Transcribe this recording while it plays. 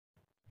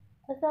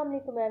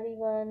Assalamualaikum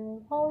everyone.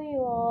 How are you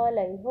all?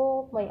 I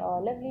hope my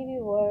all lovely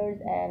viewers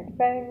and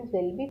friends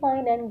will be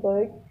fine and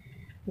good.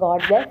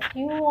 God bless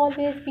you.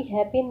 Always be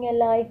happy in your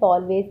life.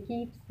 Always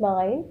keep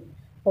smile.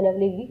 My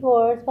lovely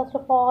viewers, first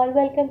of all,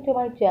 welcome to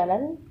my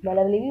channel. My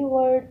lovely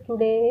viewers,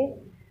 today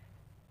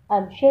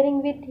I'm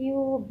sharing with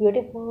you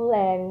beautiful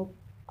and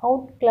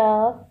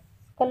outclass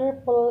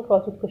colorful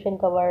crochet cushion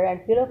cover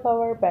and pillow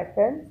cover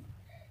patterns.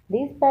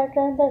 These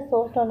patterns are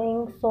so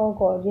stunning, so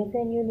gorgeous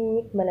and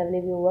unique. My lovely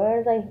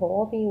viewers, I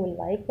hope you will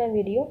like my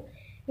video.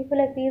 If you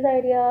like these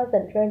ideas,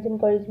 then friends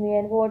encourage me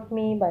and vote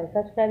me by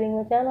subscribing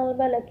my channel,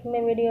 by liking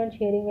my video and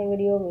sharing my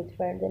video with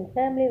friends and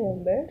family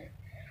members.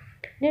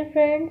 Dear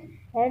friends,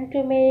 and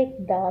to make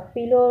the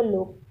pillow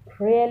look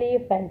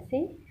really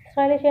fancy,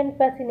 stylish and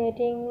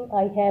fascinating,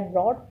 I have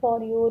brought for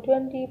you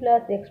 20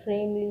 plus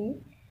extremely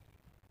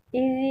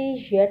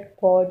easy yet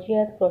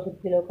gorgeous crochet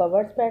pillow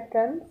covers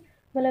patterns.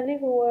 My lovely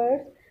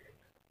viewers,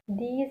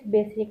 these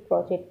basic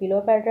crochet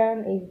pillow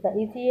pattern is the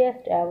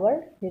easiest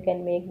ever. You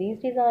can make these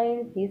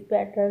designs, these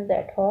patterns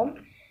at home.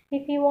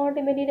 If you want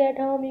to make it at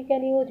home, you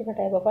can use different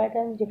type of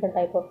items, different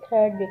type of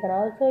thread. You can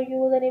also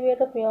use any weight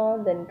of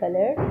yarns and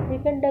colors. You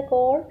can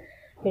decor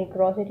your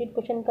crocheted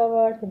cushion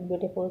covers with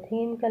beautiful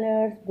theme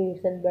colors,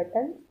 beads and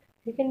buttons.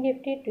 You can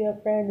gift it to your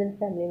friends and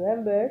family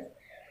members.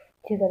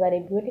 This is a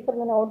very beautiful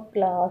and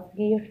outclass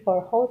gift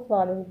for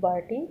housewarming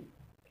party.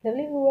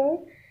 Lovely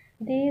viewers,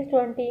 these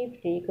 20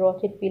 free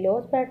crochet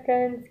pillows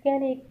patterns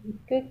can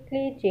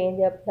quickly change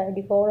upside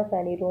decor of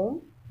any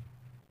room.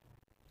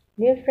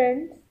 Dear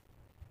friends,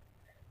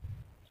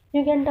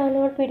 you can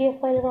download PDF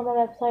file from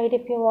our website.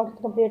 If you want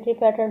to complete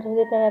patterns,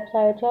 visit my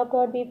website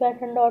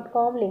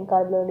shop.bpattern.com. Link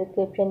are below in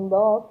description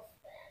box.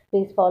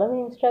 Please follow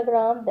me on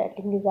Instagram. That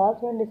link is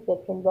also in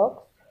description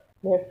box.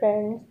 Dear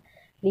friends,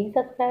 please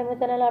subscribe my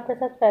channel. After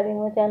subscribing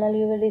my channel,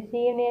 you will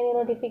receive any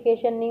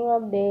notification, new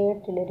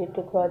updates related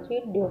to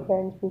crochet. Dear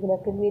friends, be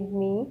connected with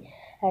me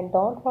and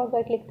don't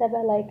forget click the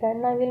bell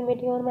icon. I will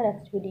meet you on my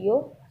next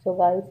video. So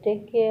guys,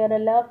 take care.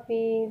 Allah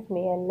Hafiz.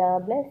 May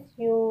Allah bless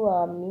you.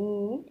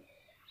 Ameen.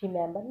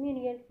 Remember me in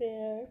your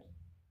prayers.